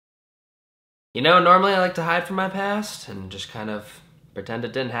You know, normally I like to hide from my past and just kind of pretend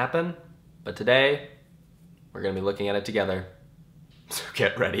it didn't happen, but today, we're gonna be looking at it together. So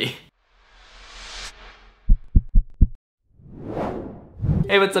get ready.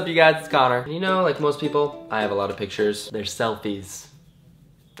 Hey, what's up you guys, it's Connor. And you know, like most people, I have a lot of pictures. They're selfies.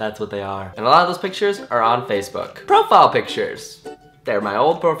 That's what they are. And a lot of those pictures are on Facebook. Profile pictures. They're my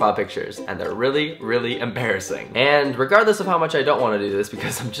old profile pictures, and they're really, really embarrassing. And regardless of how much I don't want to do this,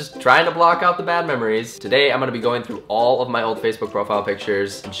 because I'm just trying to block out the bad memories, today I'm gonna be going through all of my old Facebook profile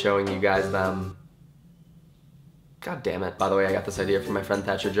pictures and showing you guys them. God damn it. By the way, I got this idea from my friend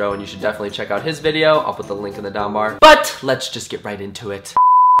Thatcher Joe, and you should definitely check out his video. I'll put the link in the down bar. But let's just get right into it.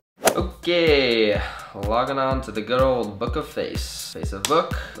 Okay, logging on to the good old book of face. Face of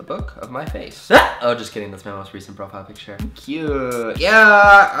book, the book of my face. Ah! Oh, just kidding, that's my most recent profile picture. Cute.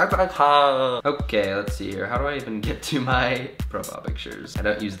 Yeah, okay, let's see here. How do I even get to my profile pictures? I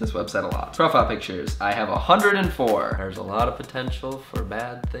don't use this website a lot. Profile pictures, I have 104. There's a lot of potential for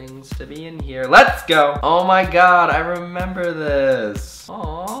bad things to be in here. Let's go. Oh my God, I remember this.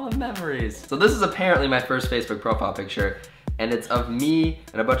 Oh, the memories. So this is apparently my first Facebook profile picture. And it's of me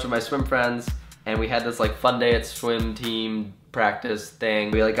and a bunch of my swim friends, and we had this like fun day at swim team practice thing.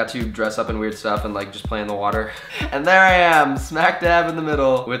 We like got to dress up in weird stuff and like just play in the water. And there I am, smack dab in the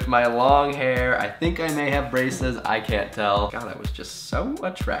middle with my long hair. I think I may have braces, I can't tell. God, I was just so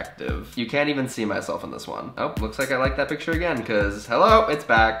attractive. You can't even see myself in this one. Oh, looks like I like that picture again, because hello, it's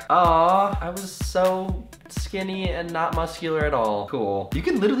back. Aw, I was so skinny and not muscular at all. Cool. You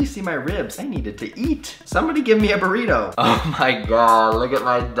can literally see my ribs. I needed to eat. Somebody give me a burrito. Oh my God, look at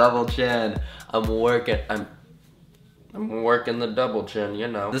my double chin. I'm working the double chin, you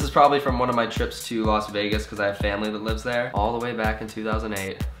know. This is probably from one of my trips to Las Vegas because I have family that lives there. All the way back in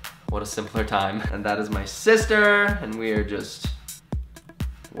 2008. What a simpler time. And that is my sister, and we are just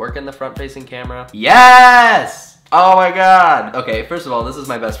working the front-facing camera. Yes! Oh my God! Okay, first of all, this is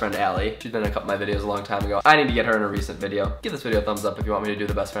my best friend, Allie. She's been in a couple of my videos a long time ago. I need to get her in a recent video. Give this video a thumbs up if you want me to do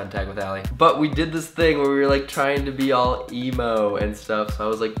the best friend tag with Allie. But we did this thing where we were like trying to be all emo and stuff. So I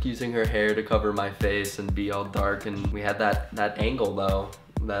was like using her hair to cover my face and be all dark, and we had that angle though.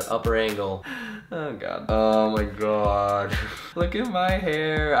 That upper angle. Oh God. Oh my God. Look at my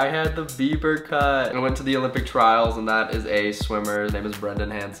hair. I had the Bieber cut. I went to the Olympic trials, and that is a swimmer. His name is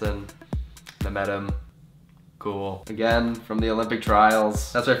Brendan Hansen. I met him. Cool. Again, from the Olympic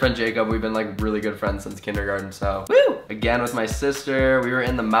trials. That's my friend Jacob. We've been like really good friends since kindergarten, so. Woo! Again with my sister. We were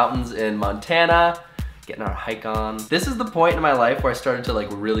in the mountains in Montana, getting our hike on. This is the point in my life where I started to like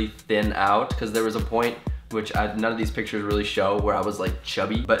really thin out, because there was a point which none of these pictures really show where I was like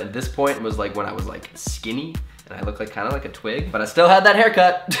chubby, but at this point it was like when I was like skinny and I looked like kind of like a twig, but I still had that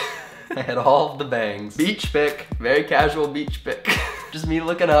haircut. I had all of the bangs. Beach pic, very casual beach pic. Just me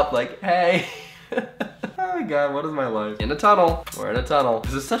looking up like, hey. Oh my God, what is my life? In a tunnel. We're in a tunnel.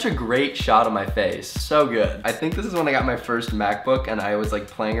 This is such a great shot of my face. So good. I think this is when I got my first MacBook and I was like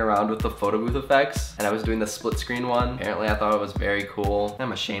playing around with the photo booth effects, and I was doing the split screen one. Apparently I thought it was very cool.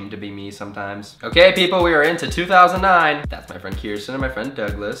 I'm ashamed to be me sometimes. Okay people, we are into 2009. That's my friend Kirsten and my friend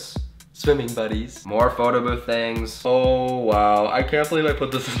Douglas. Swimming buddies. More photo booth things. Oh wow, I can't believe I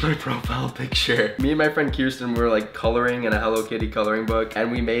put this as my profile picture. Me and my friend Kirsten were like coloring in a Hello Kitty coloring book,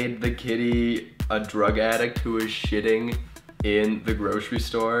 and we made the kitty a drug addict who was shitting in the grocery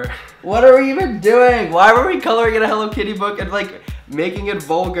store. What are we even doing? Why were we coloring in a Hello Kitty book and like making it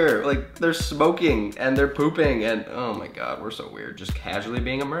vulgar? Like they're smoking and they're pooping and oh my God, we're so weird. Just casually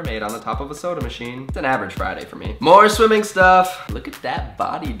being a mermaid on the top of a soda machine. It's an average Friday for me. More swimming stuff. Look at that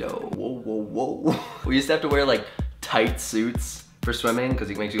body though. Whoa, whoa, whoa. We used to have to wear like tight suits for swimming because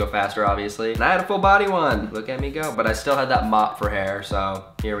it makes you go faster, obviously. And I had a full body one. Look at me go. But I still had that mop for hair, so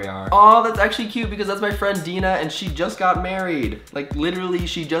here we are. Oh, that's actually cute because that's my friend Dina, and she just got married. Like literally,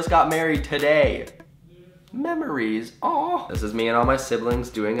 she just got married today. Memories. Oh, this is me and all my siblings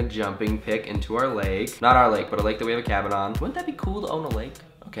doing a jumping pic into our lake. Not our lake, but a lake that we have a cabin on. Wouldn't that be cool to own a lake?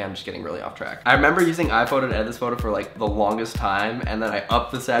 Okay, I'm just getting really off track. I remember using iPhoto to edit this photo for like the longest time, and then I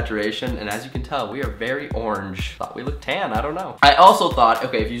upped the saturation, and as you can tell, we are very orange. Thought we looked tan, I don't know. I also thought,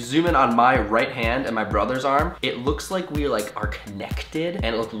 okay, if you zoom in on my right hand and my brother's arm, it looks like we like are connected,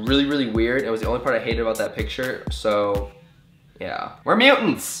 and it looked really, really weird. It was the only part I hated about that picture, so yeah. We're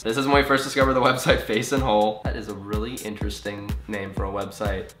mutants! This is when we first discovered the website Face and Hole. That is a really interesting name for a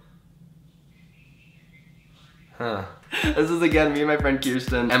website. Huh. This is again me and my friend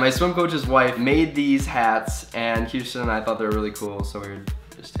Kirsten, and my swim coach's wife made these hats, and Kirsten and I thought they were really cool, so we were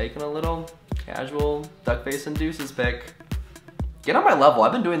just taking a little casual duck face and deuces pic. Get on my level.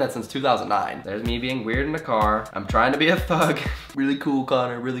 I've been doing that since 2009. There's me being weird in a car. I'm trying to be a thug. Really cool,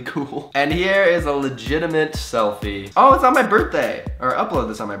 Connor, really cool. And here is a legitimate selfie. Oh, it's on my birthday. Or upload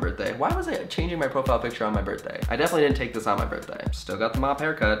this on my birthday. Why was I changing my profile picture on my birthday? I definitely didn't take this on my birthday. Still got the mop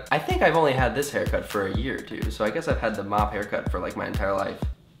haircut. I think I've only had this haircut for a year or two, so I guess I've had the mop haircut for like my entire life.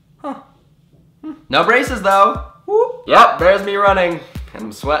 Huh. No braces though. Whoop. Yep, there's me running. And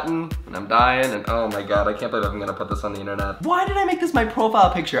I'm sweating, and I'm dying, and oh my god, I can't believe I'm gonna put this on the internet. Why did I make this my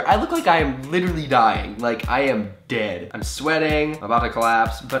profile picture? I look like I am literally dying. Like, I am dead. I'm sweating, I'm about to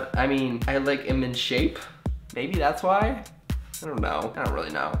collapse, but I mean, I like am in shape. Maybe that's why? I don't know. I don't really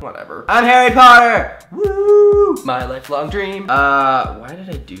know. Whatever. I'm Harry Potter! Woo! My lifelong dream. Why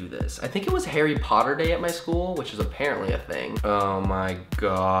did I do this? I think it was Harry Potter Day at my school, which is apparently a thing. Oh my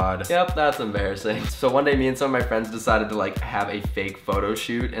god. Yep, that's embarrassing. So one day me and some of my friends decided to like have a fake photo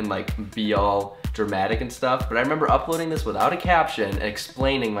shoot and like be all dramatic and stuff. But I remember uploading this without a caption and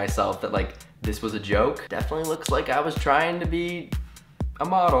explaining myself that like this was a joke. Definitely looks like I was trying to be a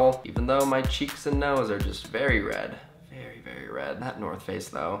model, even though my cheeks and nose are just very red. Very red. That North Face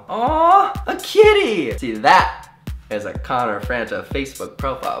though. Aww, a kitty! See, that is a ConnorFranta Facebook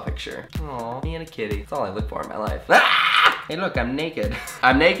profile picture. Aww, me and a kitty. That's all I look for in my life. Ah! Hey look, I'm naked.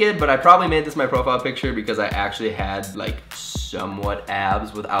 I'm naked, but I probably made this my profile picture because I actually had like somewhat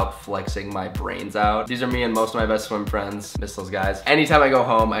abs without flexing my brains out. These are me and most of my best swim friends. Miss those guys. Anytime I go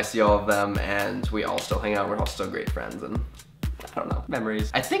home, I see all of them and we all still hang out. We're all still great friends and I don't know,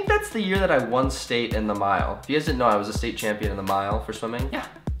 memories. I think that's the year that I won state in the mile. If you guys didn't know, I was a state champion in the mile for swimming. Yeah,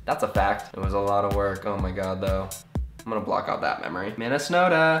 that's a fact. It was a lot of work. Oh my god, though. I'm gonna block out that memory.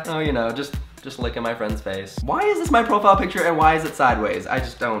 Minnesota. Oh, you know, just licking my friend's face. Why is this my profile picture and why is it sideways? I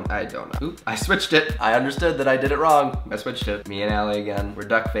don't know. Oop, I switched it. I understood that I did it wrong. I switched it. Me and Allie again. We're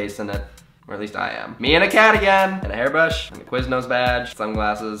duck facing it. Or at least I am. Me and a cat again, and a hairbrush, and a Quiznos badge,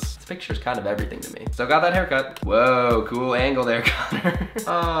 sunglasses. This picture's kind of everything to me. Still got that haircut. Whoa, cool angle there, Connor.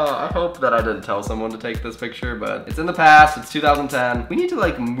 Oh, I hope that I didn't tell someone to take this picture, but it's in the past, it's 2010. We need to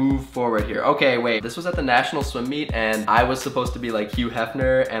like move forward here. Okay, wait, this was at the National Swim Meet, and I was supposed to be like Hugh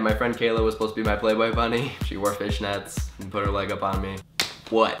Hefner, and my friend Kayla was supposed to be my Playboy bunny. She wore fishnets and put her leg up on me.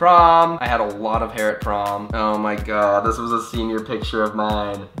 What? Prom, I had a lot of hair at prom. Oh my god, this was a senior picture of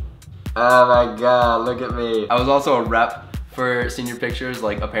mine. Oh my god, look at me. I was also a rep for senior pictures.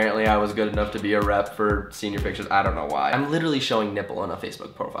 Like apparently I was good enough to be a rep for senior pictures. I don't know why. I'm literally showing nipple in a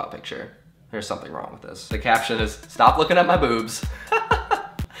Facebook profile picture. There's something wrong with this. The caption is, stop looking at my boobs.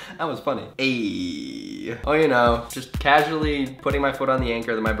 That was funny. Ayy. Oh, you know, just casually putting my foot on the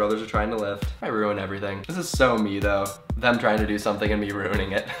anchor that my brothers are trying to lift. I ruin everything. This is so me though. Them trying to do something and me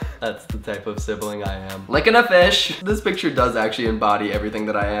ruining it. That's the type of sibling I am. Licking a fish. This picture does actually embody everything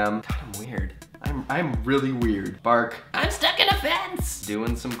that I am. God, I'm weird. I'm really weird. Bark. I'm stuck in a fence.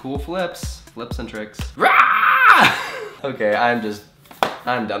 Doing some cool flips. Flips and tricks. Rah! Okay, I'm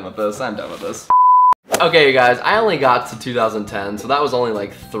done with this. I'm done with this. Okay, you guys, I only got to 2010, so that was only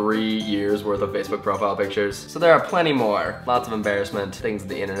like 3 years worth of Facebook profile pictures. So there are plenty more. Lots of embarrassment, things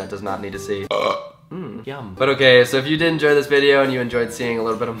the internet does not need to see. Yum. But okay, so if you did enjoy this video and you enjoyed seeing a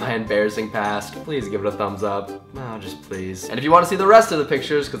little bit of my embarrassing past, please give it a thumbs up. Oh, just please. And if you want to see the rest of the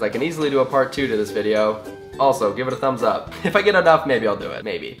pictures, because I can easily do a part 2 to this video, also, give it a thumbs up. If I get enough, maybe I'll do it.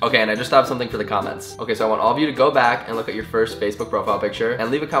 Maybe. Okay, and I just have something for the comments. Okay, so I want all of you to go back and look at your first Facebook profile picture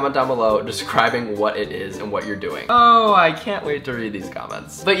and leave a comment down below describing what it is and what you're doing. Oh, I can't wait to read these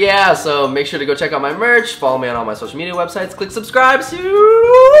comments. But yeah, so make sure to go check out my merch, follow me on all my social media websites, click subscribe. See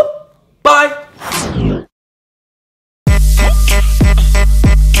you. Bye.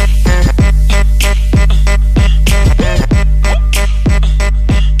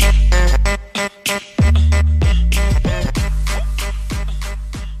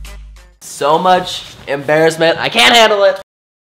 So much embarrassment, I can't handle it.